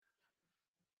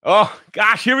Oh,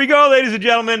 gosh, here we go, ladies and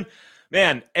gentlemen.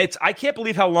 Man, I can't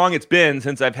believe how long it's been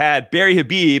since I've had Barry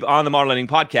Habib on the Modern Lending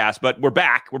Podcast, but we're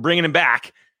back. We're bringing him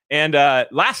back. And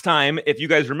last time, if you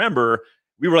guys remember,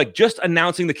 we were just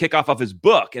announcing the kickoff of his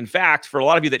book. In fact, for a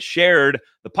lot of you that shared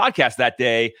the podcast that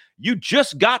day, you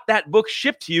just got that book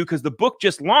shipped to you because the book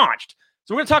just launched.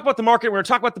 So we're going to talk about the market. We're going to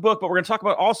talk about the book, but we're going to talk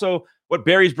about also what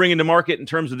Barry's bringing to market in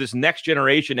terms of this next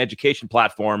generation education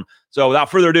platform. So without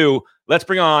further ado, let's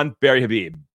bring on Barry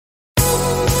Habib.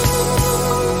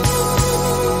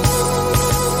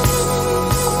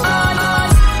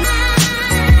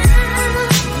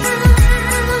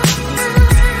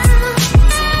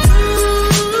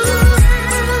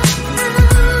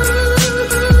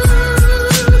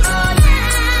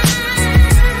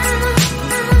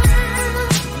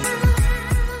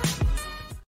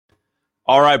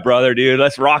 All right, brother, dude,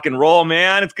 let's rock and roll,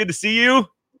 man. It's good to see you.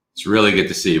 It's really good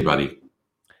to see you, buddy.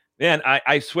 Man,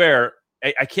 I swear,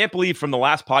 I can't believe from the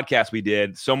last podcast we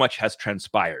did, so much has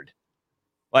transpired.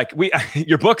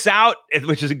 Your book's out,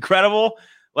 which is incredible.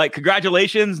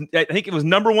 Congratulations. I think it was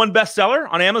 #1 bestseller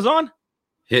on Amazon.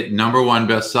 Hit #1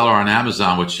 bestseller on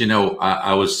Amazon, which,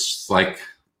 I was like,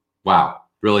 wow,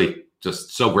 really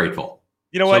just so grateful.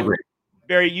 You know what,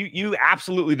 Barry, you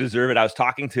absolutely deserve it. I was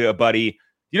talking to a buddy.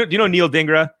 Do you know Neil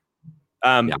Dingra?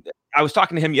 Yeah. I was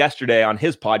talking to him yesterday on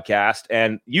his podcast,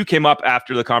 and you came up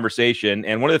after the conversation.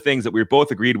 And one of the things that we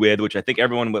both agreed with, which I think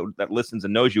everyone that listens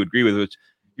and knows you agree with, was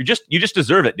you just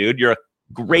deserve it, dude. You're a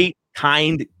great,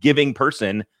 kind, giving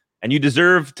person, and you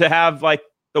deserve to have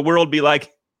the world be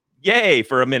like, yay,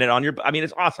 for a minute on your. I mean,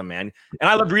 it's awesome, man. And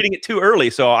I loved reading it too early,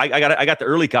 so I got the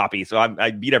early copy, so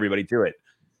I beat everybody to it.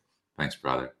 Thanks,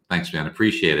 brother. Thanks, man.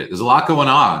 Appreciate it. There's a lot going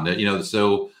on,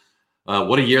 so.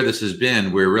 What a year this has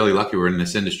been. We're really lucky we're in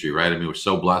this industry, right? I mean, we're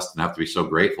so blessed and have to be so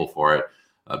grateful for it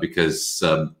because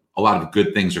a lot of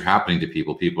good things are happening to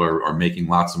people. People are making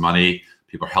lots of money.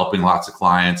 People are helping lots of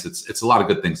clients. It's a lot of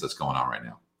good things that's going on right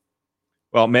now.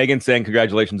 Well, Megan's saying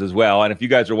congratulations as well. And if you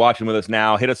guys are watching with us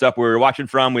now, hit us up where you're watching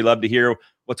from. We love to hear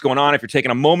what's going on. If you're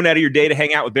taking a moment out of your day to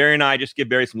hang out with Barry and I, just give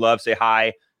Barry some love, say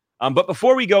hi. But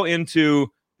before we go into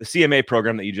the CMA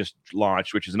program that you just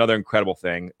launched, which is another incredible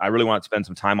thing, I really want to spend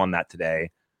some time on that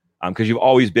today because you've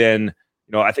always been,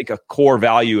 I think a core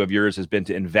value of yours has been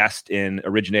to invest in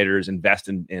originators, invest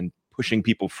in pushing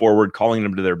people forward, calling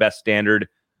them to their best standard.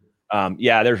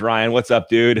 Yeah, there's Ryan. What's up,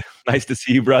 dude? Nice to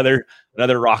see you, brother.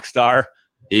 Another rock star.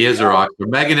 He is a rock star.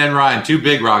 Megan and Ryan, two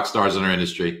big rock stars in our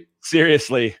industry.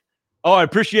 Seriously. Oh, I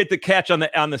appreciate the catch on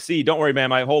the C. Don't worry, man.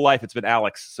 My whole life it's been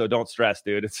Alex, so don't stress,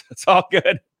 dude. It's all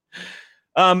good.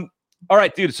 All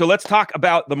right, dude. So let's talk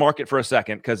about the market for a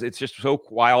second because it's just so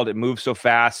wild. It moves so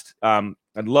fast. I'd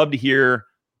love to hear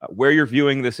where you're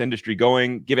viewing this industry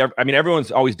going.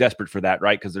 Everyone's always desperate for that,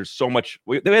 right? Because there's so much.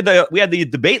 We had the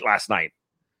debate last night,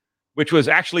 which was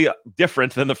actually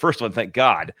different than the first one, thank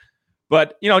God.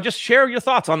 But just share your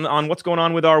thoughts on what's going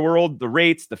on with our world, the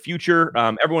rates, the future.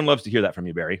 Everyone loves to hear that from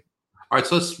you, Barry. All right,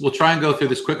 so we'll try and go through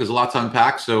this quick. There's a lot to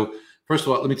unpack. So first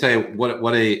of all, let me tell you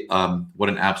what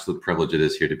an absolute privilege it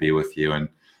is here to be with you, and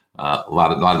a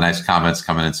lot of nice comments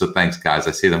coming in. So thanks, guys.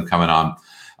 I see them coming on.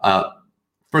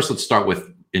 First, let's start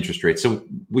with interest rates. So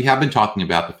we have been talking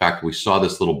about the fact that we saw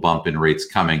this little bump in rates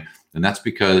coming, and that's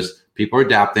because people are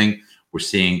adapting. We're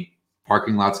seeing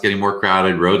parking lots getting more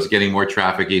crowded, roads getting more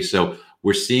trafficy. So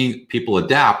we're seeing people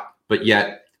adapt, but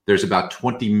yet there's about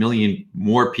 20 million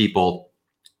more people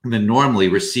than normally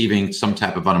receiving some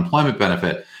type of unemployment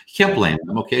benefit. You can't blame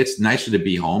them. Okay, it's nicer to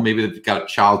be home. Maybe they've got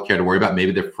childcare to worry about.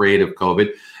 Maybe they're afraid of COVID.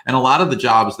 And a lot of the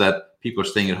jobs that people are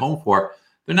staying at home for,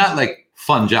 they're not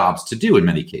fun jobs to do in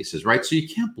many cases, right? So you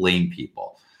can't blame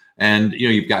people. And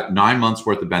you've got 9 months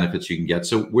worth of benefits you can get.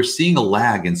 So we're seeing a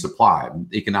lag in supply.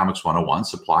 Economics 101,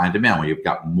 supply and demand. When you've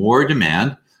got more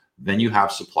demand, then you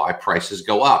have supply, prices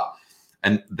go up.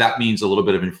 And that means a little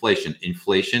bit of inflation.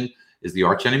 Inflation is the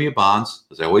arch enemy of bonds,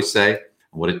 as I always say.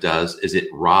 And what it does is it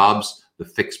robs the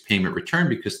fixed payment return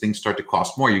because things start to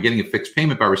cost more. You're getting a fixed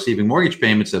payment by receiving mortgage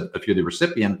payments if you're the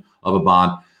recipient of a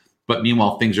bond, but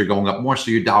meanwhile, things are going up more,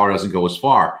 so your dollar doesn't go as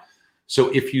far. So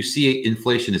if you see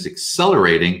inflation is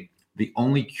accelerating, the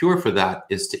only cure for that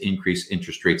is to increase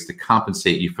interest rates to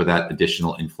compensate you for that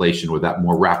additional inflation or that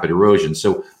more rapid erosion.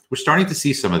 So we're starting to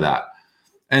see some of that.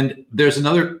 And there's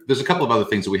a couple of other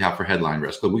things that we have for headline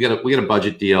risk. We got a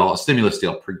budget deal, a stimulus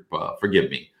deal. Forgive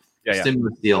me,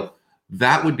 stimulus deal.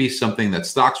 That would be something that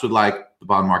stocks would like. The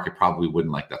bond market probably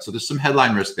wouldn't like that. So there's some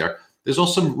headline risk there. There's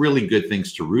also some really good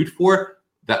things to root for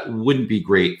that wouldn't be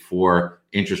great for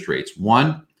interest rates.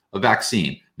 One, a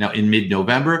vaccine. Now in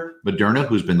mid-November, Moderna,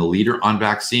 who's been the leader on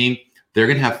vaccine, they're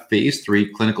going to have phase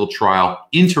 3 clinical trial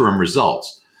interim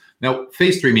results. Now,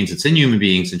 phase 3 means it's in human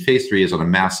beings, and phase 3 is on a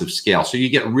massive scale. So you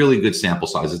get really good sample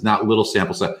sizes, not little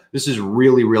sample size. This is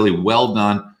really, really well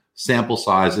done sample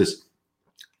sizes.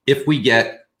 If we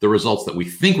get the results that we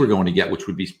think we're going to get, which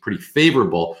would be pretty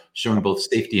favorable, showing both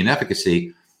safety and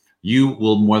efficacy, you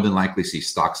will more than likely see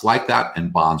stocks like that,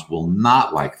 and bonds will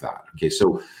not like that. Okay,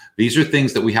 so these are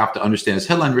things that we have to understand as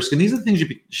headline risk, and these are the things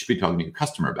you should be talking to your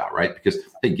customer about, right? Because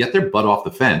they get their butt off the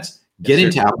fence. Get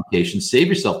into application, save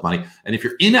yourself money. And if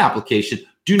you're in application,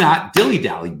 do not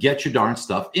dilly-dally. Get your darn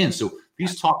stuff in. So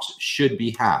these talks should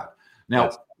be had.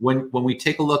 Now, when we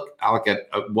take a look, Alec,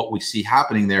 at what we see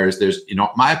happening there is there's, in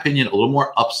my opinion, a little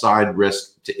more upside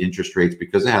risk to interest rates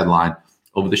because of headline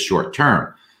over the short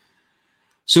term.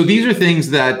 So these are things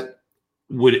that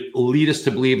would lead us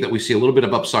to believe that we see a little bit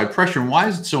of upside pressure. And why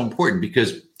is it so important?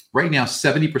 Because right now,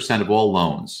 70% of all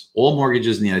loans, all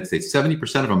mortgages in the United States,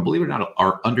 70% of them, believe it or not,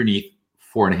 are underneath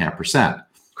 4.5%.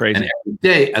 Crazy. And every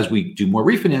day, as we do more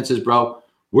refinances, bro,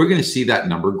 we're going to see that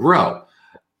number grow.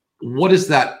 What is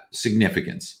that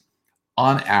significance?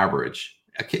 On average,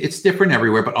 it's different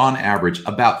everywhere, but on average,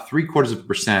 about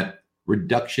 0.75%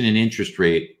 reduction in interest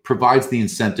rate provides the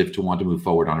incentive to want to move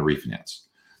forward on a refinance.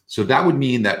 So that would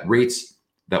mean that rates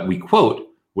that we quote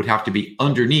would have to be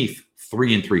underneath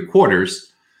 3.75%.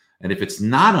 And if it's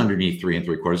not underneath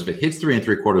 3.75%, if it hits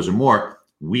 3.75% or more,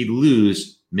 we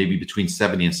lose maybe between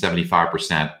 70 and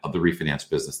 75% of the refinance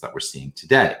business that we're seeing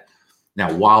today.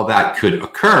 Now, while that could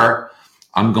occur,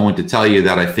 I'm going to tell you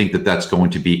that I think that that's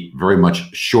going to be very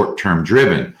much short-term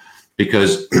driven,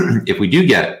 because if we do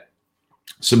get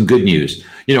some good news,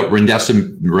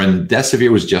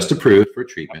 remdesivir was just approved for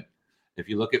treatment. If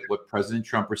you look at what President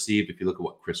Trump received, if you look at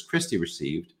what Chris Christie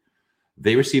received,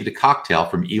 they received a cocktail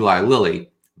from Eli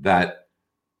Lilly that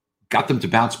got them to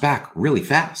bounce back really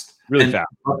fast.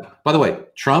 By the way,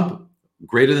 Trump,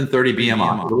 greater than 30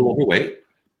 BMI, a little overweight.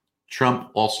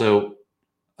 Trump also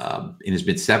in his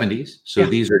mid-70s. So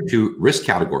these are two risk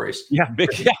categories.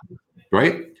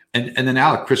 Right? And then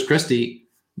Alec, Chris Christie,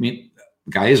 I mean,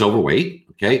 the guy is overweight.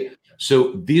 Okay.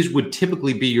 So these would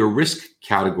typically be your risk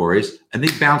categories, and they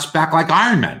bounce back like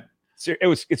Iron Man.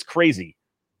 It's crazy.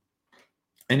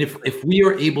 And if we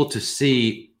are able to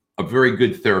see a very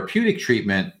good therapeutic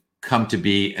treatment come to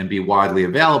be and be widely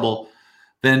available,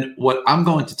 then what I'm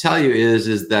going to tell you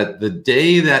is that the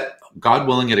day that, God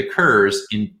willing, it occurs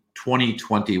in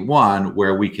 2021,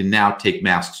 where we can now take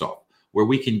masks off, where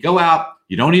we can go out,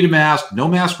 you don't need a mask, no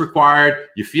mask required,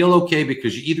 you feel okay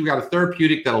because you either got a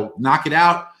therapeutic that'll knock it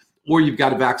out, or you've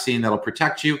got a vaccine that'll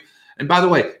protect you. And by the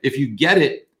way, if you get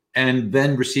it and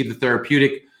then receive the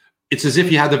therapeutic, it's as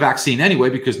if you had the vaccine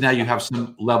anyway, because now you have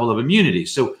some level of immunity.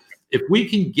 So if we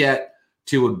can get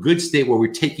to a good state where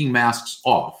we're taking masks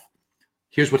off,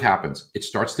 here's what happens. It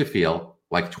starts to feel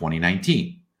like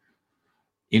 2019.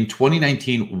 In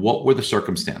 2019, what were the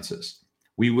circumstances?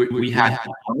 We had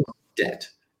debt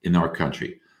in our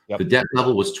country. The debt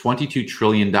level was $22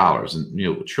 trillion.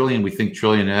 And, trillion, we think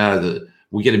trillion,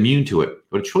 we get immune to it.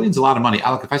 But $1 trillion is a lot of money.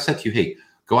 Alec, if I said to you, hey,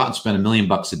 go out and spend $1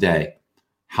 million a day,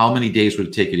 how many days would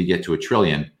it take you to get to $1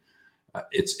 trillion?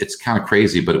 It's kind of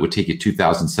crazy, but it would take you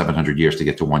 2,700 years to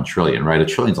get to 1 trillion, right? $1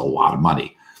 trillion is a lot of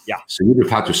money. So you would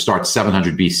have had to start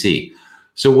 700 BC.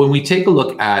 So when we take a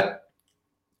look at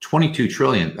 22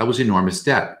 trillion, that was enormous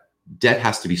debt. Debt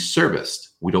has to be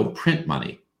serviced. We don't print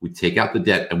money. We take out the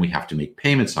debt and we have to make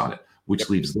payments on it, which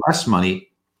leaves less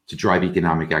money to drive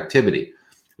economic activity.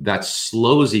 That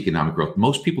slows economic growth.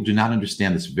 Most people do not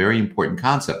understand this very important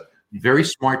concept. Very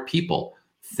smart people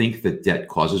think that debt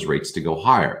causes rates to go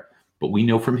higher. But we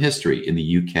know from history in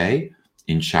the UK,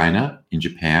 in China, in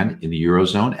Japan, in the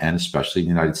Eurozone, and especially in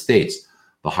the United States,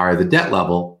 the higher the debt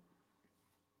level,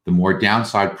 the more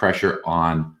downside pressure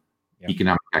on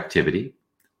economic activity,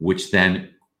 which then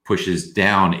pushes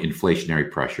down inflationary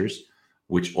pressures,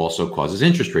 which also causes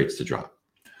interest rates to drop.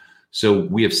 So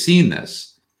we have seen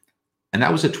this, and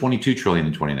that was at 22 trillion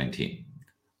in 2019.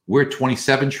 We're at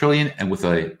 27 trillion, and with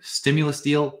a stimulus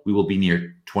deal, we will be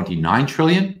near 29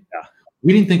 trillion.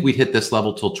 We didn't think we'd hit this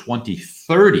level till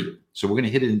 2030. So we're going to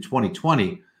hit it in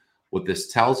 2020. What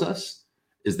this tells us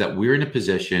is that we're in a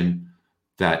position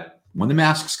that when the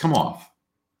masks come off,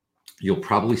 you'll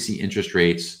probably see interest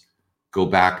rates go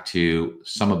back to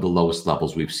some of the lowest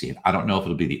levels we've seen. I don't know if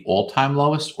it'll be the all-time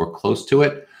lowest or close to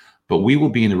it, but we will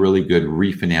be in a really good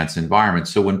refinance environment.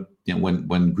 So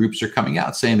when groups are coming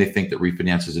out saying they think that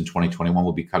refinances in 2021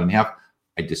 will be cut in half,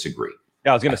 I disagree.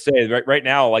 Yeah, I was going to say right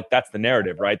now, like that's the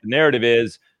narrative, right? The narrative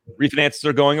is refinances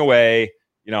are going away.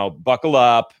 Buckle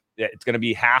up. It's going to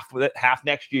be half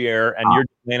next year, and you're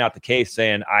laying out the case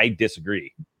saying I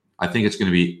disagree. I think it's going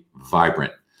to be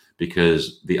vibrant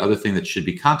because the other thing that should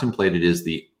be contemplated is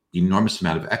the enormous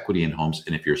amount of equity in homes.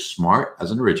 And if you're smart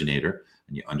as an originator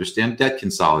and you understand debt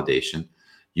consolidation,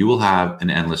 you will have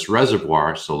an endless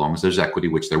reservoir so long as there's equity,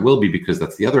 which there will be, because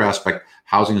that's the other aspect.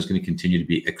 Housing is going to continue to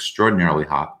be extraordinarily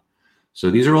hot. So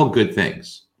these are all good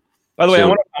things. By the way, I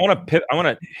want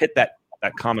to hit that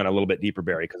comment a little bit deeper,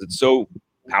 Barry, because it's so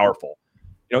powerful.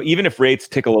 Even if rates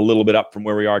tickle a little bit up from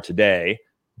where we are today,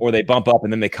 or they bump up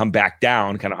and then they come back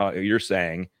down, kind of how you're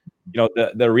saying,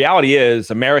 the reality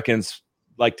is Americans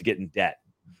like to get in debt.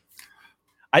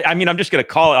 I mean, I'm just going to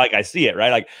call it like I see it, right?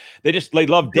 Like they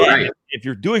love debt. Right. If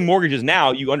you're doing mortgages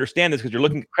now, you understand this because you're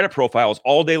looking at credit profiles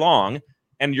all day long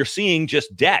and you're seeing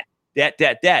just debt,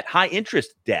 high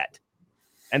interest debt.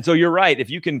 And so you're right. If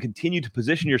you can continue to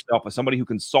position yourself as somebody who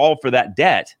can solve for that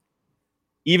debt,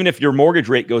 even if your mortgage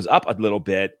rate goes up a little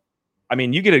bit, I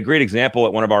mean, you get a great example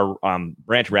at one of our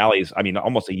branch rallies. I mean,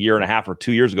 almost a year and a half or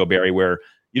 2 years ago, Barry, where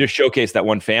you just showcased that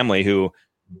one family who,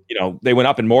 they went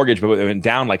up in mortgage, but they went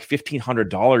down like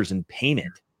 $1,500 in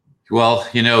payment. Well,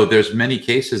 there's many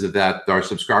cases of that. Our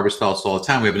subscribers tell us all the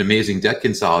time. We have an amazing debt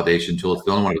consolidation tool. It's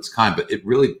the only one of its kind, but it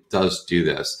really does do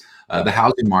this. The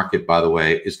housing market, by the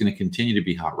way, is going to continue to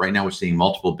be hot. Right now, we're seeing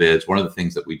multiple bids. One of the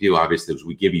things that we do, obviously, is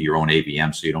we give you your own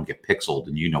AVM so you don't get pixeled,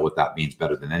 and you know what that means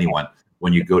better than anyone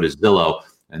when you go to Zillow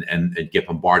and get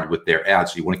bombarded with their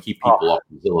ads. So you want to keep people off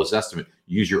of Zillow's estimate.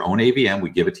 Use your own AVM. We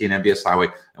give it to you in MBS Highway.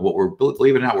 And what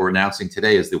believe it or not, we're announcing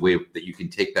today is the way that you can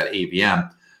take that AVM,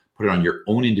 put it on your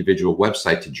own individual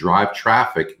website to drive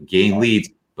traffic, gain leads,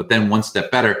 but then one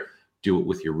step better, do it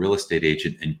with your real estate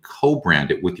agent and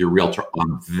co-brand it with your realtor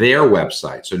on their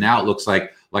website. So now it looks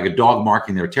like a dog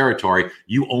marking their territory.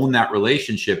 You own that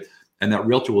relationship, and that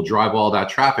realtor will drive all that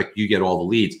traffic. You get all the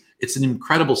leads. It's an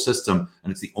incredible system,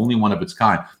 and it's the only one of its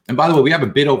kind. And by the way, we have a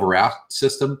bid over ask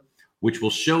system, which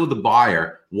will show the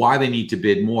buyer why they need to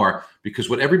bid more, because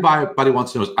what everybody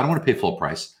wants to know is, I don't want to pay full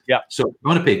price. Yeah. So I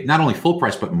want to pay not only full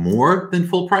price, but more than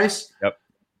full price. Yep.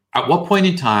 At what point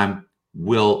in time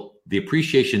will the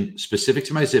appreciation specific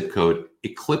to my zip code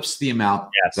eclipse the amount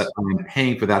that I'm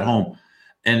paying for that home?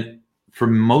 And for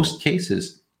most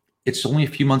cases, it's only a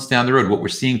few months down the road. What we're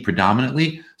seeing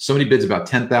predominantly, somebody bids about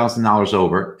 $10,000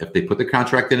 over. If they put the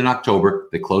contract in October,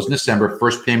 they close in December,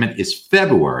 first payment is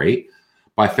February.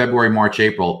 By February, March,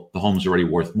 April, the home's already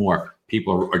worth more.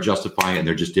 People are justifying it, and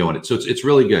they're just doing it. So it's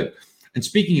really good. And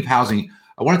speaking of housing,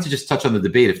 I wanted to just touch on the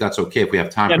debate, if that's okay, if we have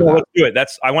time for that. Let's do it.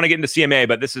 I want to get into CMA,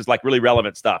 but this is like really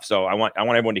relevant stuff. So I want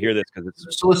everyone to hear this because it's.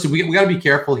 So listen, we got to be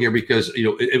careful here because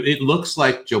it looks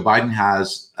like Joe Biden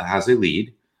has a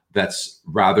lead that's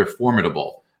rather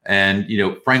formidable. And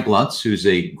Frank Luntz, who's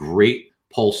a great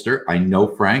pollster, I know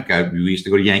Frank. We used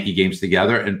to go to Yankee games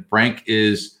together, and Frank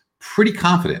is pretty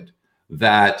confident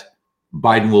that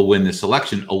Biden will win this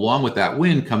election. Along with that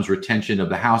win comes retention of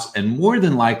the House, and more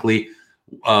than likely,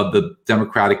 the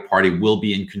Democratic Party will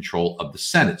be in control of the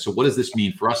Senate. So what does this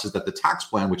mean for us is that the tax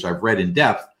plan, which I've read in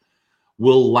depth,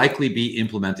 will likely be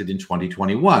implemented in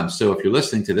 2021. So if you're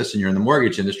listening to this and you're in the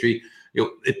mortgage industry,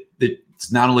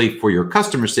 it's not only for your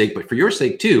customer's sake, but for your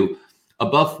sake too.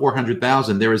 Above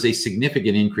 400,000, there is a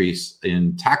significant increase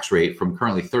in tax rate from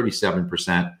currently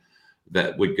 37%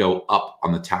 that would go up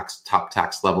on the top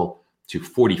tax level to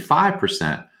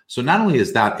 45%. So not only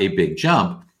is that a big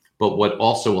jump, but what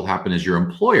also will happen is your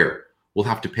employer will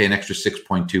have to pay an extra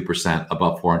 6.2%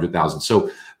 above 400,000.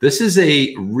 So this is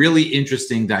a really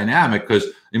interesting dynamic because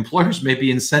employers may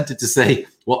be incented to say,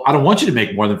 well, I don't want you to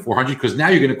make more than 400 because now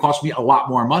you're going to cost me a lot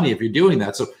more money if you're doing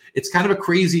that. So it's kind of a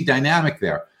crazy dynamic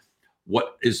there.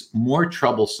 What is more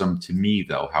troublesome to me,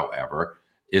 though, however,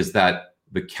 is that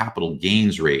the capital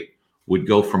gains rate would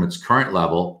go from its current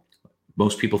level.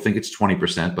 Most people think it's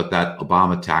 20%, but that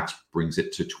Obama tax brings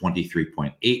it to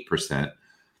 23.8%.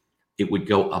 It would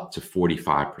go up to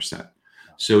 45%.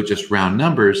 So just round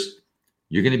numbers,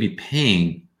 you're going to be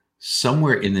paying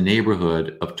somewhere in the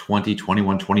neighborhood of 20,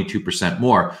 21, 22%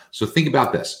 more. So think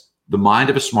about this, the mind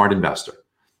of a smart investor.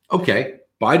 Okay,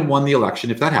 Biden won the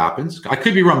election. If that happens, I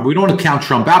could be wrong. We don't want to count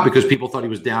Trump out because people thought he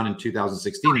was down in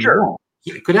 2016. Sure.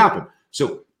 It could happen.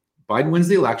 So Biden wins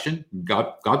the election.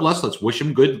 God bless. Let's wish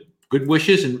him good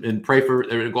wishes and pray for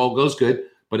it all goes good.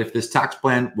 But if this tax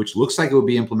plan, which looks like it will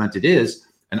be implemented,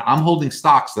 and I'm holding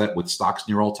stocks that with stocks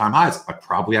near all-time highs, I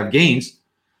probably have gains.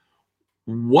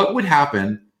 What would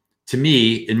happen to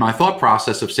me in my thought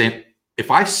process of saying,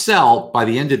 if I sell by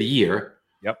the end of the year,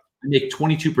 I make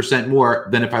 22% more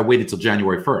than if I waited till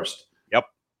January 1st. Yep.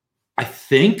 I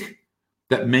think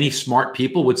that many smart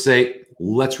people would say,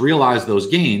 let's realize those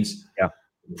gains. Yeah.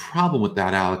 The problem with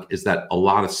that, Alec, is that a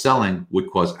lot of selling would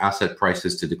cause asset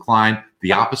prices to decline,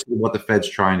 the opposite of what the Fed's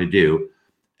trying to do.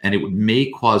 And it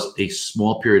may cause a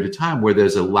small period of time where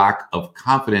there's a lack of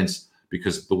confidence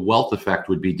because the wealth effect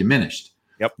would be diminished.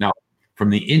 Yep. Now, from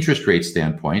the interest rate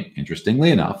standpoint,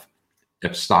 interestingly enough,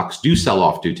 if stocks do sell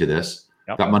off due to this,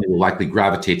 that money will likely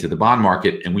gravitate to the bond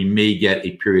market, and we may get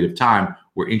a period of time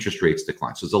where interest rates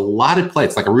decline. So there's a lot at play.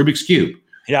 It's like a Rubik's Cube.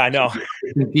 Yeah, I know.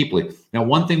 Deeply. Now,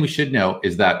 one thing we should know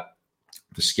is that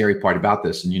the scary part about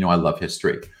this, and I love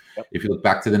history. Yep. If you look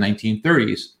back to the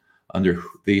 1930s, under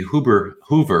the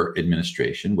Hoover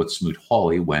administration with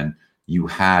Smoot-Hawley, when you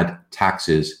had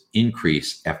taxes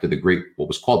increase after what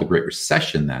was called the Great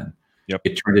Recession then,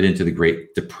 it turned it into the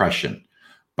Great Depression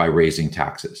by raising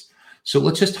taxes. So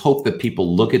let's just hope that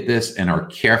people look at this and are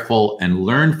careful and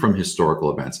learn from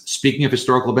historical events. Speaking of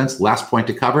historical events, last point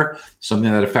to cover,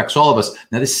 something that affects all of us.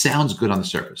 Now, this sounds good on the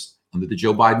surface. Under the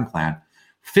Joe Biden plan,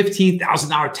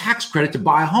 $15,000 tax credit to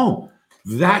buy a home.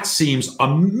 That seems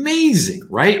amazing,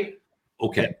 right?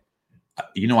 Okay.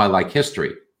 I like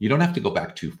history. You don't have to go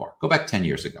back too far. Go back 10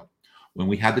 years ago when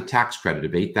we had the tax credit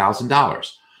of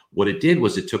 $8,000. What it did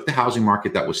was it took the housing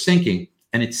market that was sinking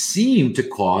and it seemed to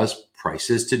cause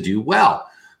prices to do well.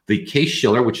 The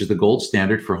Case-Shiller, which is the gold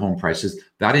standard for home prices,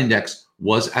 that index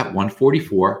was at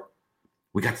 144.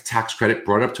 We got the tax credit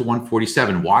brought up to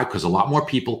 147. Why? Because a lot more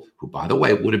people who, by the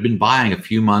way, would have been buying a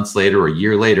few months later or a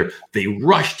year later, they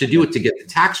rushed to do it to get the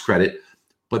tax credit.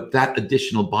 But that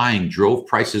additional buying drove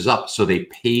prices up. So they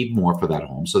paid more for that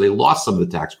home. So they lost some of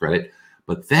the tax credit.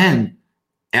 But then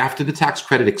after the tax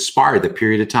credit expired, the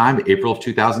period of time, April of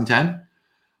 2010,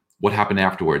 what happened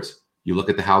afterwards? You look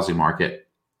at the housing market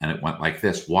and it went like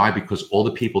this. Why? Because all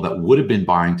the people that would have been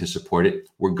buying to support it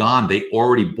were gone. They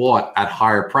already bought at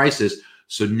higher prices.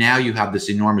 So now you have this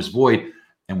enormous void.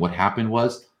 And what happened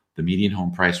was the median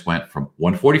home price went from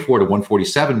 144 to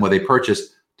 147 where they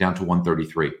purchased down to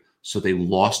 133. So they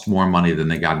lost more money than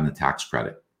they got in the tax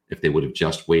credit if they would have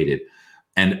just waited.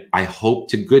 And I hope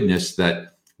to goodness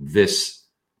that this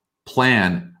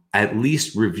plan at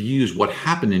least reviews what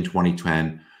happened in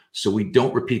 2010 so we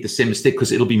don't repeat the same mistake,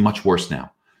 because it'll be much worse now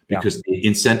because the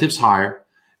incentive's higher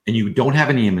and you don't have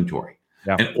any inventory.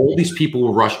 Yeah. And all these people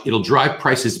will rush. It'll drive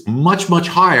prices much, much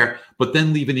higher, but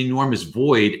then leave an enormous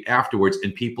void afterwards.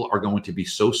 And people are going to be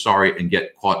so sorry and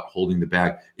get caught holding the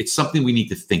bag. It's something we need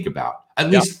to think about, at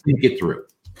least think it through.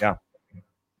 Yeah.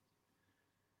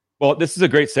 Well, this is a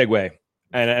great segue.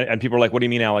 And people are like, what do you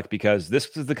mean, Alec? Because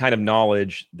this is the kind of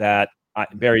knowledge that,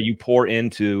 Barry, you pour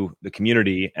into the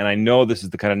community. And I know this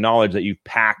is the kind of knowledge that you've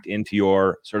packed into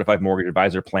your Certified Mortgage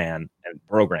Advisor plan and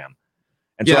program.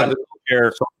 And so I want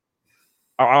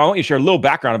you to share a little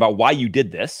background about why you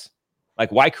did this.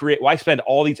 Like why spend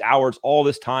all these hours, all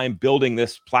this time building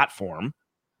this platform?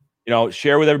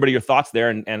 Share with everybody your thoughts there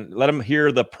and let them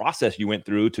hear the process you went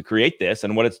through to create this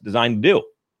and what it's designed to do.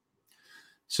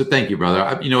 So thank you, brother.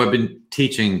 I've been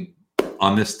teaching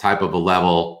on this type of a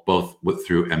level, both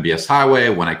through MBS Highway,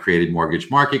 when I created Mortgage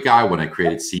Market Guy, when I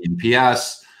created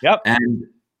CMPS, and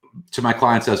to my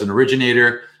clients as an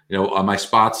originator, on my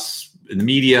spots in the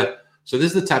media. So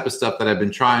this is the type of stuff that I've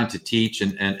been trying to teach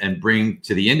and bring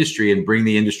to the industry and bring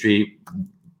the industry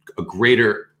a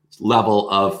greater level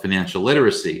of financial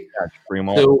literacy.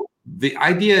 So the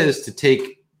idea is to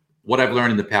take what I've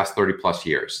learned in the past 30 plus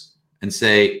years and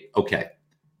say, okay,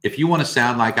 if you want to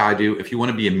sound like I do, if you want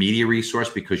to be a media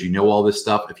resource because you know all this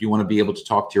stuff, if you want to be able to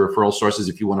talk to your referral sources,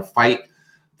 if you want to fight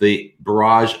the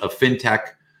barrage of fintech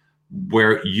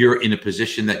where you're in a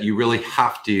position that you really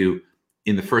have to,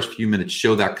 in the first few minutes,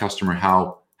 show that customer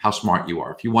how smart you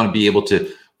are. If you want to be able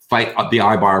to fight the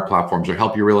iBuyer platforms or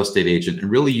help your real estate agent and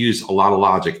really use a lot of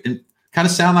logic and kind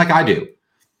of sound like I do,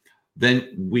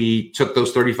 then we took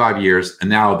those 35 years. And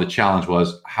now the challenge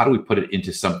was, how do we put it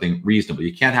into something reasonable?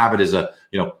 You can't have it as a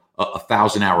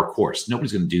 1,000-hour course.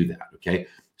 Nobody's going to do that. Okay.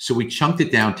 So we chunked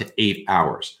it down to 8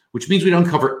 hours, which means we don't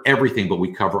cover everything, but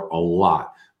we cover a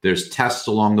lot. There's tests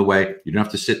along the way. You don't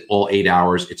have to sit all 8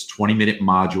 hours. It's 20-minute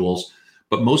modules.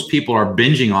 But most people are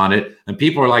binging on it. And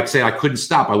people are like, say, I couldn't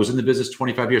stop. I was in the business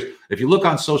 25 years. If you look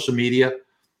on social media,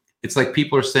 it's like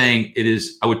people are saying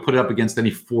I would put it up against any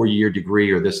 4-year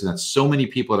degree or this and that. So many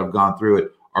people that have gone through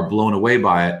it are blown away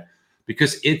by it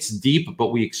because it's deep, but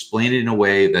we explain it in a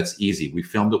way that's easy. We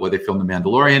filmed it where they filmed The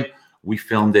Mandalorian. We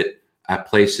filmed it at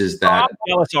places that— I'm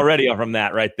jealous already from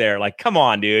that right there. Like, come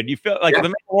on, dude. You feel like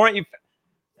The Mandalorian,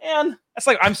 man, that's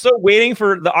like, I'm so waiting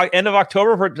for the end of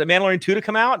October for The Mandalorian 2 to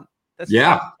come out.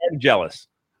 I'm jealous.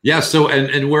 Yeah. So,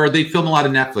 and where they film a lot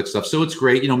of Netflix stuff. So it's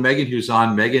great. Megan, who's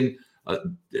on, Megan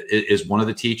is one of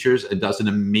the teachers and does an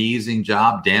amazing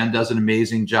job. Dan does an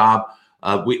amazing job.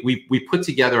 We put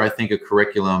together, I think, a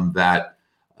curriculum that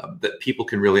that people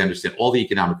can really understand all the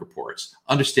economic reports,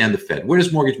 understand the Fed. Where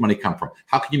does mortgage money come from?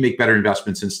 How can you make better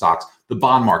investments in stocks? The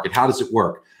bond market, how does it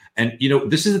work? And,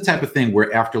 this is the type of thing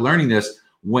where after learning this,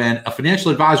 when a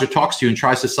financial advisor talks to you and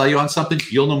tries to sell you on something,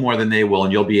 you'll know more than they will,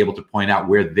 and you'll be able to point out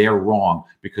where they're wrong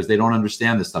because they don't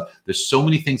understand this stuff. There's so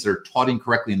many things that are taught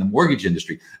incorrectly in the mortgage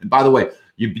industry. And by the way,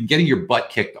 you've been getting your butt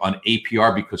kicked on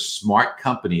APR because smart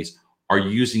companies are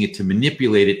using it to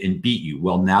manipulate it and beat you.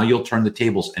 Well, now you'll turn the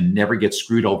tables and never get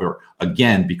screwed over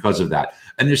again because of that.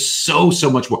 And there's so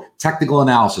much more. Technical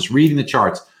analysis, reading the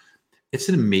charts. It's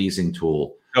an amazing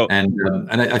tool. Oh. And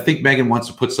I think Megan wants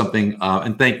to put something,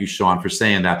 and thank you, Sean, for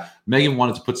saying that. Megan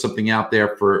wanted to put something out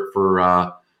there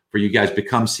for you guys.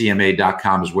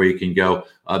 BecomeCMA.com is where you can go.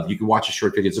 You can watch a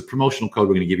short video. It's a promotional code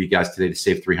we're going to give you guys today to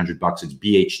save $300. It's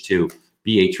BH2,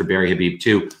 BH for Barry Habib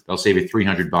 2. They'll save you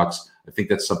 $300. I think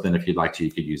that's something, if you'd like to,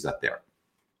 you could use that there.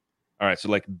 All right. So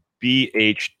like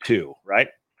BH2, right?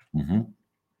 Mm-hmm.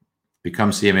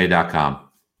 BecomeCMA.com.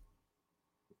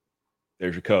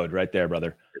 There's your code right there,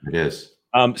 brother. It is.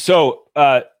 So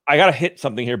I got to hit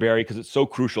something here, Barry, because it's so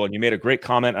crucial. And you made a great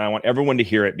comment, and I want everyone to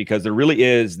hear it because there really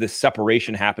is this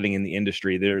separation happening in the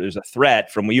industry. There's a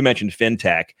threat from what you mentioned,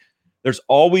 fintech. There's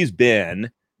always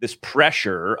been this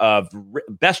pressure of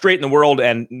best rate in the world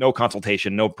and no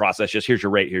consultation, no process, just here's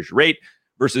your rate,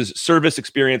 versus service,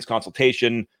 experience,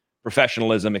 consultation,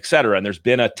 professionalism, et cetera. And there's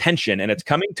been a tension, and it's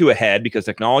coming to a head because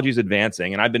technology is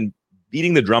advancing. And I've been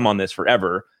beating the drum on this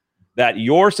forever, that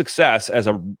your success as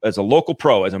a local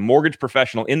pro, as a mortgage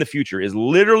professional in the future is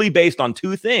literally based on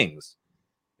two things.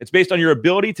 It's based on your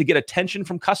ability to get attention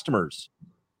from customers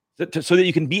so that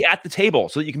you can be at the table,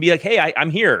 so that you can be like, hey, I'm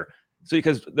here. So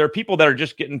because there are people that are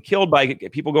just getting killed by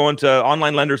people going to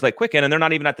online lenders like Quicken, and they're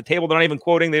not even at the table. They're not even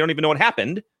quoting. They don't even know what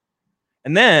happened.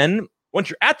 And then once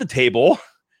you're at the table,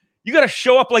 you got to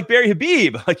show up like Barry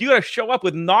Habib. Like you got to show up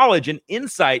with knowledge and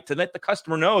insight to let the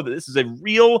customer know that this is a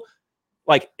real,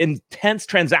 like, intense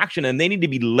transaction, and they need to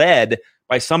be led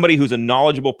by somebody who's a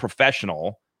knowledgeable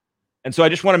professional. And so I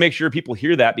just want to make sure people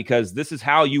hear that, because this is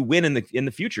how you win in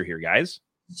the future here, guys.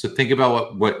 So think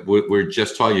about what we're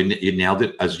just talking. You nailed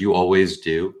it, as you always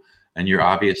do. And you're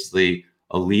obviously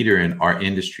a leader in our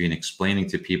industry in explaining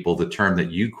to people the term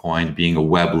that you coined, being a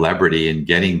web celebrity and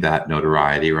getting that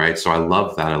notoriety, right? So I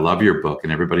love that. I love your book,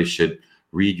 and everybody should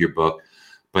read your book.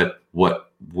 But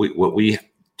what we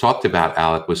talked about,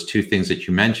 Alec, was two things that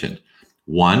you mentioned.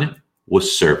 One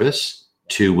was service.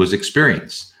 Two was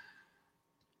experience.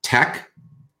 Tech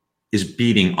is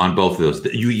beating on both of those.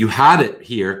 You had it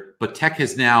here, but tech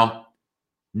has now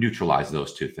neutralized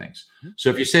those two things. So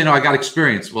if you say, no, I got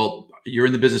experience, well, you're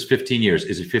in the business 15 years.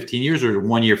 Is it 15 years or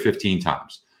 1 year, 15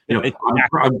 times?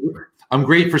 I'm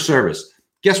great for service.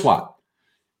 Guess what?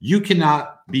 You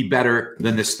cannot be better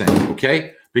than this thing,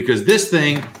 okay? Because this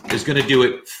thing is going to do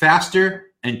it faster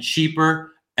and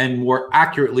cheaper and more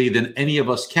accurately than any of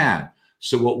us can.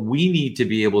 So what we need to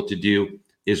be able to do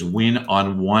is win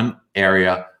on one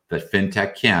area that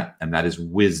fintech can't, and that is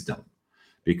wisdom.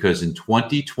 Because in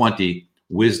 2020,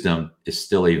 wisdom is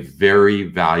still a very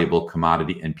valuable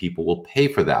commodity, and people will pay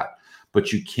for that.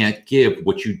 But you can't give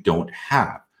what you don't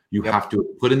have. You have to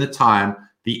put in the time,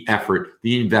 the effort,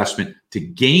 the investment to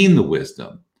gain the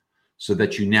wisdom so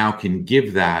that you now can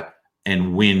give that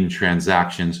and win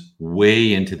transactions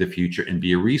way into the future and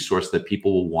be a resource that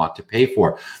people will want to pay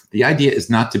for. The idea is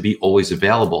not to be always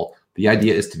available. The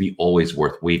idea is to be always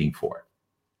worth waiting for.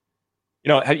 You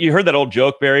know, have you heard that old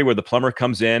joke, Barry, where the plumber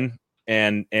comes in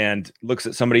and looks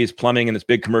at somebody's plumbing in this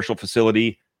big commercial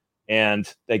facility,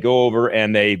 and they go over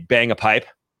and they bang a pipe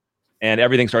and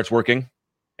everything starts working,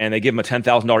 and they give them a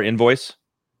 $10,000 invoice.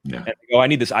 Yeah. And they go, I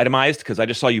need this itemized because I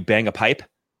just saw you bang a pipe.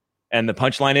 And the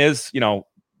punchline is, you know,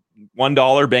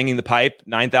 $1 banging the pipe,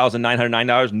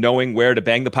 $9,909 knowing where to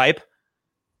bang the pipe.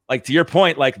 Like, to your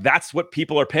point, like, that's what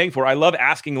people are paying for. I love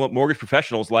asking mortgage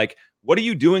professionals, like, what are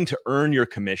you doing to earn your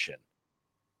commission?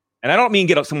 And I don't mean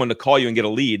get someone to call you and get a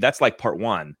lead. That's like part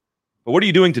one. But what are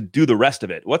you doing to do the rest of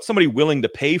it? What's somebody willing to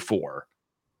pay for?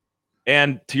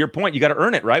 And to your point, you got to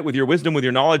earn it, right? With your wisdom, with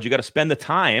your knowledge, you got to spend the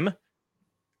time,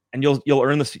 and you'll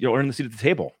earn the seat at the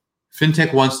table.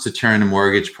 Fintech wants to turn a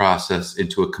mortgage process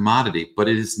into a commodity, but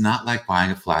it is not like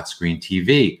buying a flat screen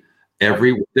TV.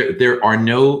 There are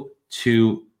no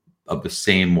two of the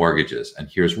same mortgages, and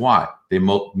here's why. They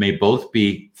may both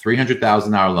be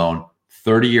 $300,000 loan,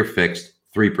 30-year fixed,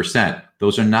 3%.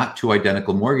 Those are not two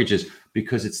identical mortgages,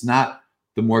 because it's not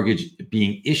the mortgage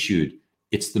being issued,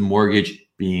 it's the mortgage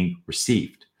being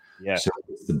received. Yeah. So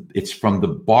it's from the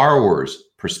borrower's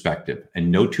perspective, and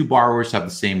no two borrowers have the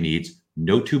same needs.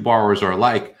 No two borrowers are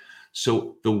alike.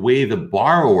 So the way the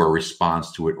borrower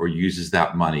responds to it or uses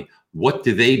that money, what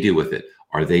do they do with it?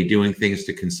 Are they doing things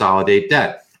to consolidate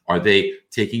debt? Are they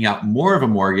taking out more of a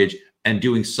mortgage and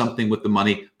doing something with the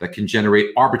money that can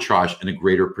generate arbitrage and a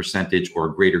greater percentage or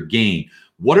a greater gain?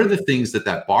 What are the things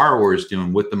that borrower is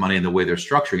doing with the money and the way they're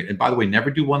structuring it? And by the way,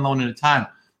 never do one loan at a time.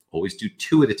 Always do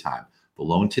two at a time. The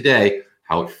loan today,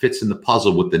 how it fits in the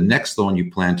puzzle with the next loan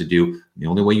you plan to do. The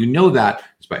only way you know that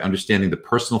is by understanding the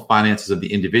personal finances of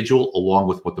the individual along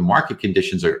with what the market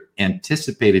conditions are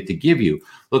anticipated to give you.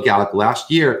 Look, Alec, last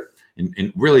year,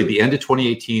 in really the end of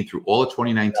 2018 through all of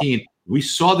 2019, we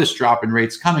saw this drop in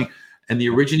rates coming. And the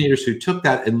originators who took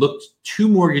that and looked two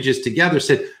mortgages together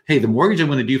said, hey, the mortgage I'm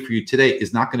going to do for you today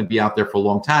is not going to be out there for a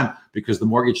long time because the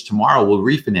mortgage tomorrow will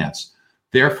refinance.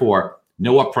 Therefore,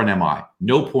 no upfront MI,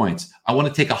 no points. I want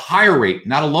to take a higher rate,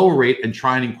 not a lower rate, and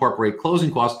try and incorporate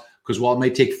closing costs because while it may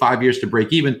take 5 years to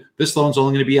break even, this loan's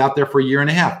only going to be out there for a year and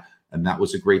a half. And that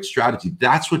was a great strategy.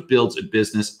 That's what builds a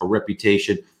business, a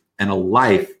reputation, and a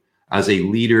life as a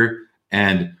leader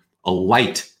and a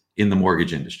light in the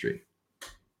mortgage industry.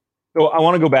 So I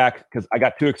want to go back because I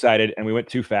got too excited and we went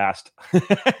too fast.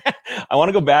 I want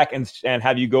to go back and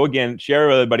have you go again, share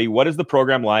with everybody, what is the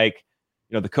program like?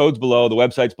 You know, the code's below, the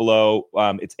website's below.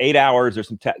 It's 8 hours. There's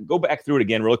some go back through it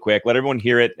again real quick. Let everyone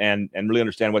hear it and really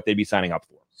understand what they'd be signing up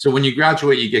for. So when you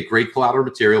graduate, you get great collateral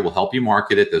material. We'll help you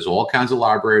market it. There's all kinds of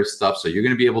library stuff. So you're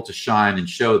going to be able to shine and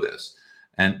show this.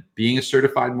 And being a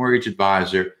certified mortgage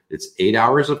advisor, it's 8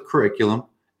 hours of curriculum.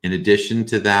 In addition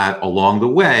to that, along the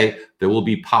way, there will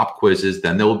be pop quizzes.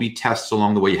 Then there will be tests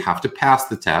along the way. You have to pass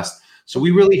the test. So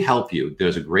we really help you.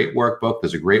 There's a great workbook.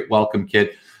 There's a great welcome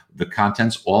kit. The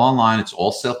content's all online. It's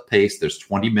all self-paced. There's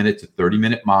 20-minute to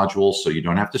 30-minute modules, so you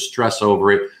don't have to stress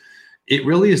over it. It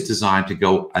really is designed to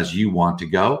go as you want to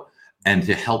go and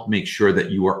to help make sure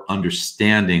that you are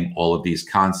understanding all of these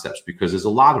concepts because there's a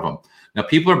lot of them. Now,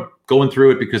 people are going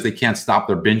through it because they can't stop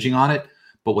their binging on it.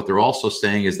 But what they're also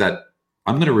saying is that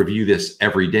I'm going to review this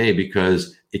every day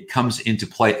because it comes into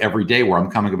play every day where I'm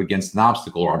coming up against an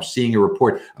obstacle or I'm seeing a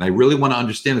report and I really want to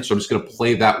understand it. So I'm just going to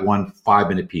play that one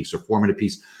 5-minute piece or 4-minute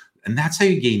piece. And that's how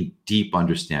you gain deep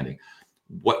understanding.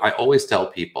 What I always tell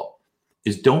people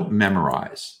is don't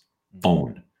memorize,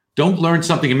 own. Don't learn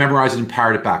something and memorize it and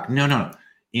parrot it back. No.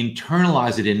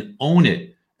 Internalize it and own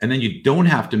it. And then you don't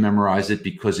have to memorize it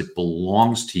because it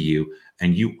belongs to you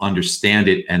and you understand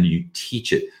it and you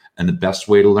teach it. And the best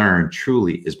way to learn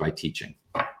truly is by teaching.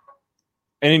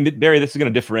 And Barry, this is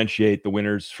going to differentiate the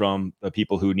winners from the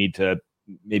people who need to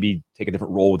maybe take a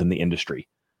different role within the industry.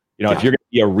 You know, if you're going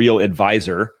to be a real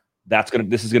advisor,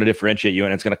 this is going to differentiate you,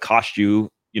 and it's going to cost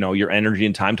you, your energy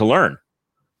and time to learn.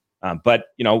 But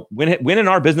when in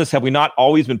our business have we not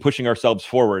always been pushing ourselves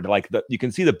forward? Like you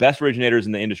can see the best originators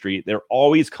in the industry; they're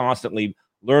always constantly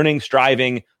learning,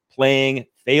 striving, playing,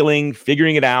 failing,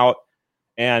 figuring it out.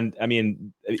 And I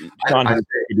mean, John,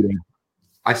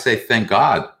 I say thank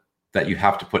God that you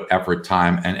have to put effort,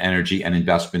 time, and energy and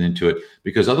investment into it,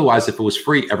 because otherwise, if it was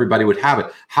free, everybody would have it.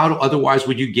 Otherwise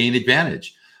would you gain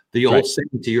advantage? The old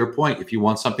saying, to your point, if you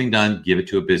want something done, give it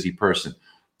to a busy person.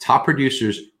 Top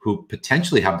producers who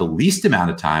potentially have the least amount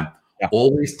of time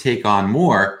always take on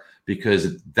more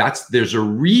because there's a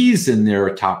reason they're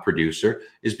a top producer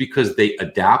is because they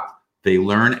adapt, they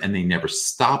learn, and they never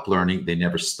stop learning. They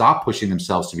never stop pushing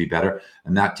themselves to be better.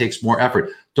 And that takes more effort.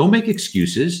 Don't make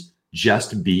excuses.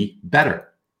 Just be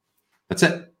better. That's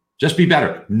it. Just be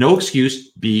better. No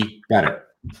excuse. Be better.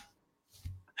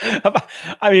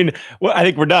 I mean, I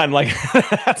think we're done. Like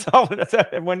that's all.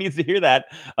 Everyone needs to hear that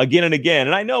again and again.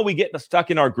 And I know we get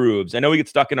stuck in our grooves. I know we get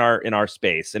stuck in our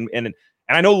space. And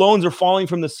I know loans are falling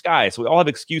from the sky. So we all have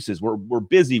excuses. We're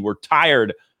busy. We're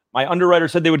tired. My underwriter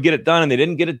said they would get it done and they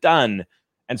didn't get it done.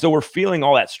 And so we're feeling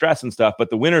all that stress and stuff.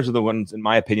 But the winners are the ones, in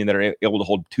my opinion, that are able to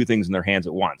hold two things in their hands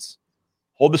at once.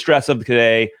 Hold the stress of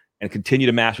today and continue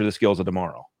to master the skills of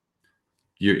tomorrow.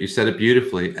 You said it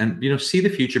beautifully. And, see the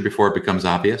future before it becomes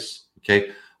obvious.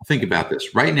 Okay. Think about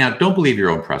this right now. Don't believe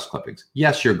your own press clippings.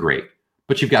 Yes, you're great,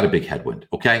 but you've got a big headwind.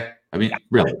 Okay. I mean,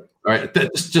 really. All right.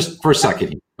 Just for a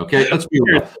second. Okay. Let's be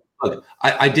real. Look,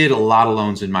 I did a lot of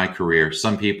loans in my career.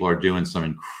 Some people are doing some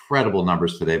incredible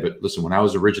numbers today, but listen, when I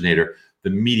was originator,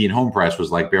 the median home price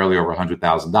was like barely over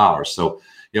 $100,000. So,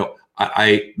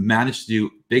 I managed to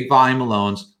do big volume of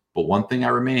loans, but one thing I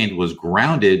remained was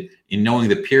grounded in knowing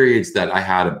the periods that I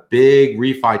had a big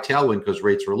refi tailwind because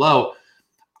rates were low.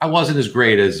 I wasn't as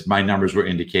great as my numbers were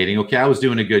indicating. Okay, I was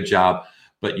doing a good job,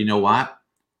 but you know what?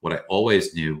 What I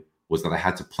always knew was that I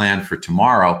had to plan for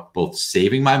tomorrow, both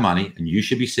saving my money, and you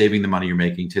should be saving the money you're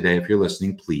making today if you're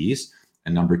listening, please.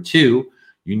 And number two,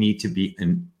 you need to be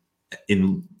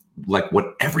in like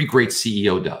what every great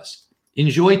CEO does.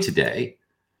 Enjoy today,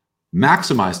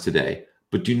 maximize today,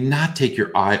 but do not take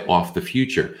your eye off the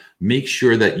future. Make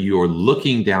sure that you're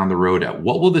looking down the road at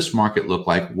what will this market look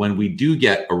like when we do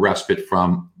get a respite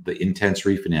from the intense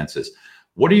refinances.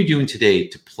 What are you doing today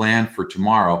to plan for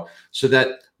tomorrow so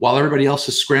that while everybody else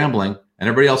is scrambling and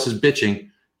everybody else is bitching,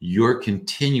 you're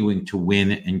continuing to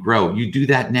win and grow. You do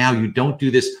that now. You don't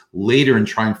do this later and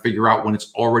try and figure out when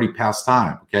it's already past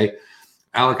time, okay?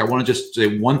 Alec, I want to just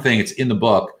say one thing. It's in the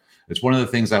book. It's one of the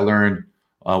things I learned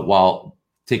while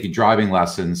taking driving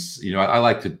lessons. You know, I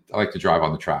like to drive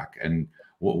on the track, and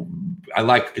I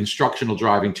like instructional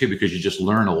driving too, because you just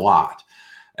learn a lot.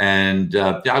 And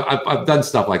I've done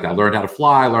stuff like that. I learned how to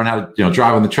fly, learn how to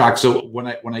drive on the track. So when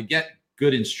I get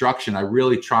good instruction, I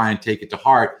really try and take it to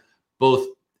heart, both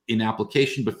in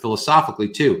application but philosophically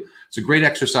too. It's a great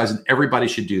exercise, and everybody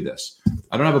should do this.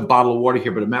 I don't have a bottle of water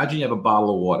here, but imagine you have a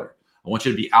bottle of water. I want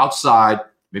you to be outside,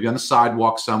 maybe on the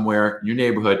sidewalk somewhere in your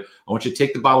neighborhood. I want you to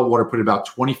take the bottle of water, put it about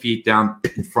 20 feet down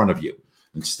in front of you,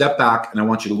 and step back, and I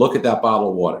want you to look at that bottle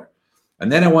of water.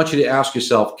 And then I want you to ask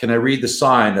yourself, can I read the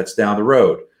sign that's down the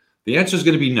road? The answer is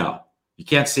going to be no. You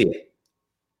can't see it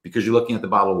because you're looking at the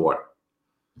bottle of water.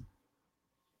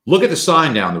 Look at the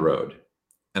sign down the road,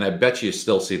 and I bet you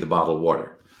still see the bottle of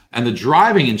water. And the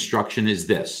driving instruction is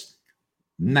this.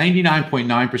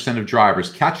 99.9% of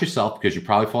drivers, catch yourself because you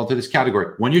probably fall into this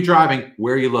category. When you're driving,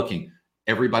 where are you looking?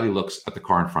 Everybody looks at the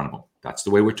car in front of them. That's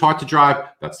the way we're taught to drive.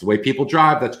 That's the way people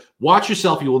drive. Watch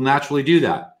yourself. You will naturally do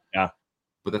that. Yeah.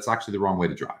 But that's actually the wrong way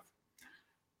to drive.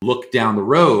 Look down the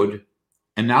road,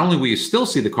 and not only will you still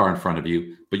see the car in front of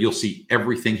you, but you'll see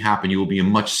everything happen. You will be a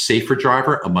much safer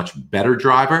driver, a much better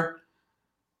driver,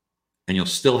 and you'll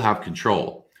still have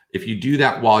control. If you do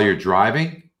that while you're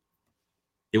driving,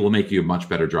 it will make you a much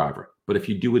better driver. But if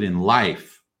you do it in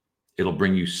life, it'll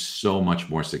bring you so much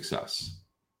more success.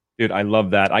 Dude, I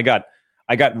love that. I got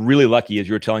really lucky as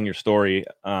you were telling your story.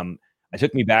 It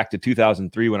took me back to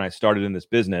 2003 when I started in this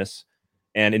business.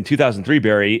 And in 2003,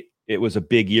 Barry, it was a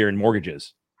big year in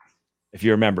mortgages, if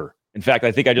you remember. In fact,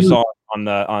 I think I just saw on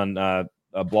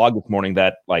a blog this morning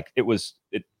that like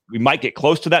we might get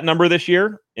close to that number this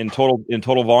year in total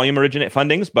volume originate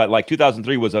fundings, but like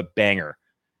 2003 was a banger.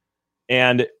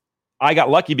 And I got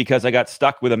lucky because I got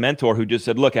stuck with a mentor who just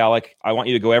said, look, Alec, I want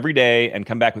you to go every day and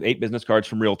come back with 8 business cards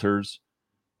from realtors.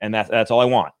 And that's all I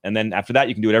want. And then after that,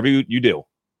 you can do whatever you do.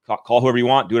 Call whoever you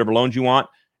want, do whatever loans you want.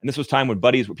 And this was time when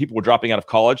people were dropping out of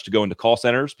college to go into call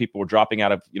centers. People were dropping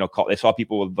out of, they saw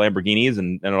people with Lamborghinis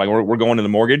and they're like, we're going to the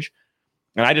mortgage.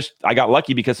 And I got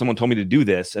lucky because someone told me to do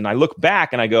this. And I look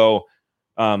back and I go,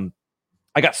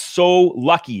 I got so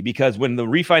lucky because when the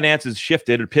refinances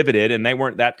shifted or pivoted and they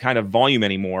weren't that kind of volume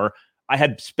anymore, I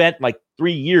had spent like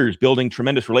 3 years building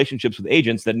tremendous relationships with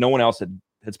agents that no one else had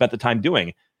spent the time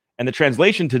doing. And the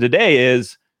translation to today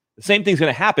is the same thing's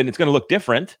going to happen. It's going to look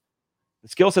different. The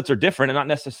skill sets are different and not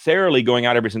necessarily going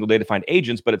out every single day to find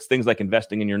agents, but it's things like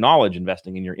investing in your knowledge,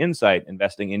 investing in your insight,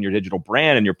 investing in your digital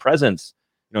brand and your presence,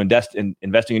 investing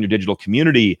in your digital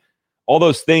community. All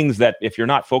those things that if you're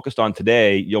not focused on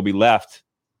today, you'll be left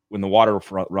when the water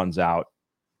runs out.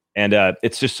 And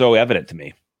it's just so evident to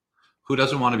me. Who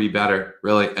doesn't want to be better,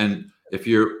 really? And if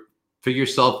you figure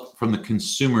yourself from the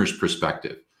consumer's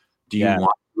perspective, do you want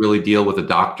to really deal with a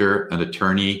doctor, an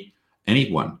attorney,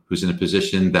 anyone who's in a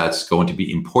position that's going to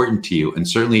be important to you? And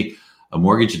certainly a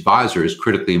mortgage advisor is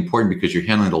critically important because you're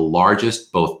handling the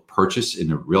largest both purchase in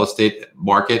the real estate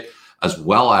market, as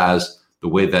well as the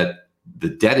way that the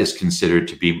debt is considered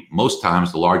to be most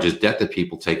times the largest debt that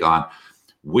people take on.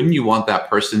 Wouldn't you want that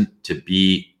person to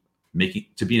be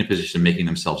in a position of making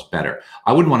themselves better?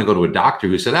 I wouldn't want to go to a doctor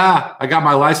who said, I got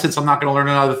my license, I'm not going to learn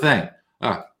another thing.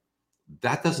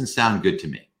 That doesn't sound good to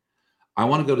me. I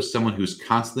want to go to someone who's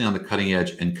constantly on the cutting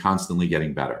edge and constantly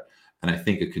getting better. And I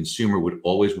think a consumer would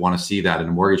always want to see that in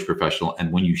a mortgage professional.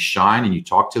 And when you shine and you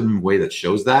talk to them in a way that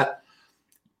shows that,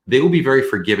 they will be very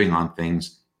forgiving on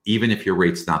things, even if your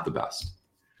rate's not the best.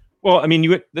 Well, I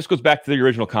mean, this goes back to the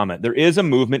original comment. There is a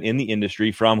movement in the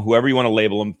industry from whoever you want to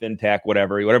label them, fintech,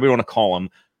 whatever you want to call them,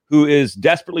 who is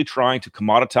desperately trying to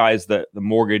commoditize the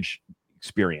mortgage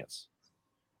experience.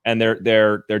 And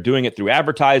they're doing it through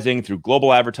advertising, through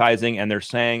global advertising. And they're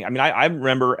saying, I mean, I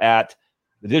remember at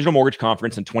the Digital Mortgage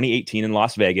Conference in 2018 in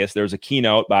Las Vegas, there was a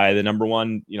keynote by the number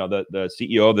one, the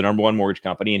CEO of the number one mortgage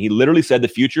company. And he literally said the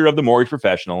future of the mortgage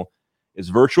professional is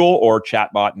virtual or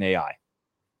chatbot and AI.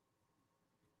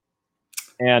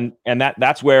 And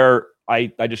that's where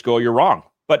I just go, you're wrong.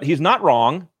 But he's not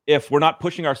wrong if we're not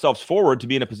pushing ourselves forward to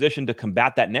be in a position to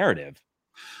combat that narrative.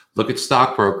 Look at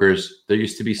stockbrokers. There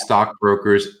used to be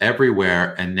stockbrokers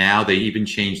everywhere, and now they even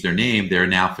changed their name. They're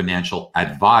now financial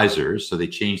advisors. So they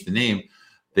changed the name.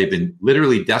 They've been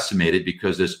literally decimated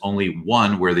because there's only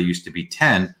one where there used to be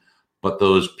 10. But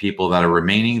those people that are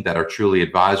remaining that are truly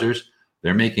advisors,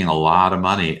 they're making a lot of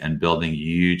money and building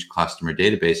huge customer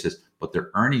databases, but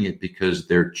they're earning it because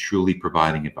they're truly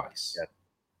providing advice. Yeah.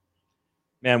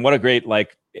 Man, what a great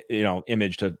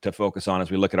image to focus on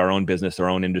as we look at our own business, our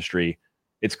own industry.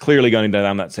 It's clearly going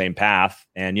down that same path,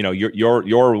 and you're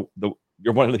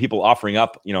one of the people offering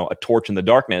up a torch in the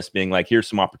darkness, being like, here's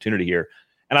some opportunity here.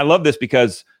 And I love this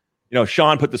because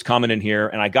Sean put this comment in here,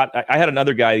 and I had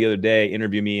another guy the other day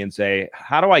interview me and say,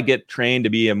 how do I get trained to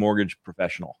be a mortgage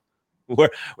professional? Where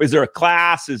is there a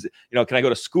class? Can I go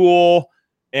to school?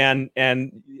 And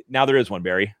now there is one,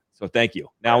 Barry. So thank you.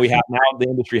 Now the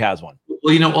industry has one.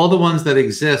 Well, all the ones that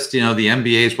exist, the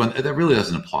MBA's one that really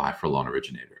doesn't apply for a loan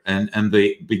originator, and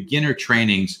the beginner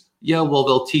trainings. Yeah, well,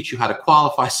 they'll teach you how to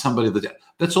qualify somebody.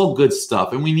 That's all good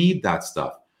stuff, and we need that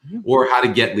stuff. Mm-hmm. Or how to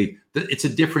get lead. It's a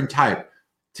different type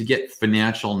to get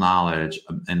financial knowledge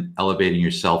and elevating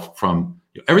yourself from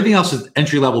everything else is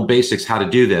entry level basics. How to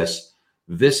do this.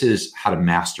 This is how to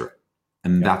master it,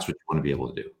 and that's what you want to be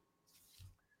able to do.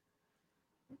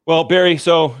 Well, Barry,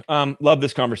 so love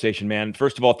this conversation, man.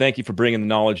 First of all, thank you for bringing the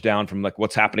knowledge down from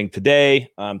what's happening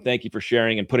today. Thank you for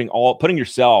sharing and putting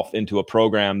yourself into a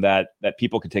program that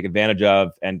people can take advantage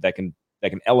of and that can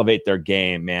elevate their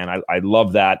game, man. I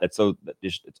love that. It's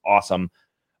awesome.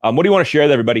 What do you want to share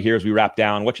with everybody here as we wrap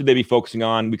down? What should they be focusing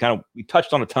on? We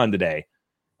touched on a ton today.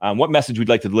 What message would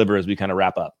you like to deliver as we kind of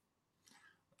wrap up?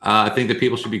 I think that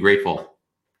people should be grateful.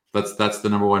 That's the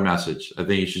number one message. I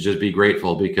think you should just be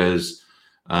grateful because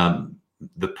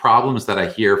the problems that I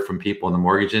hear from people in the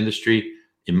mortgage industry,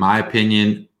 in my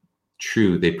opinion,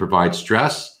 true, they provide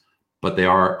stress, but they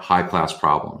are high-class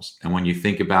problems. And when you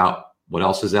think about what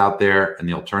else is out there and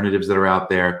the alternatives that are out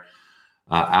there,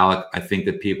 Alec, I think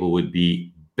that people would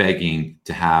be begging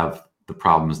to have the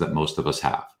problems that most of us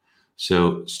have.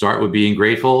 So start with being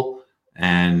grateful,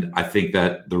 and I think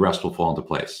that the rest will fall into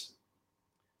place.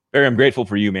 Barry, I'm grateful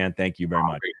for you, man. Thank you very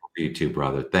much. Grateful for you too,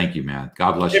 brother. Thank you, man.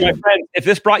 God bless you. My friends, if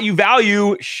this brought you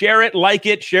value, share it, like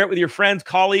it, share it with your friends,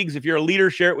 colleagues. If you're a leader,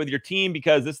 share it with your team,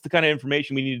 because this is the kind of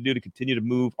information we need to do to continue to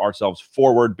move ourselves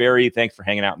forward. Barry, thanks for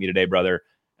hanging out with me today, brother.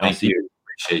 And I'll see you.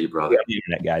 Appreciate you, brother. The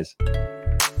internet, guys.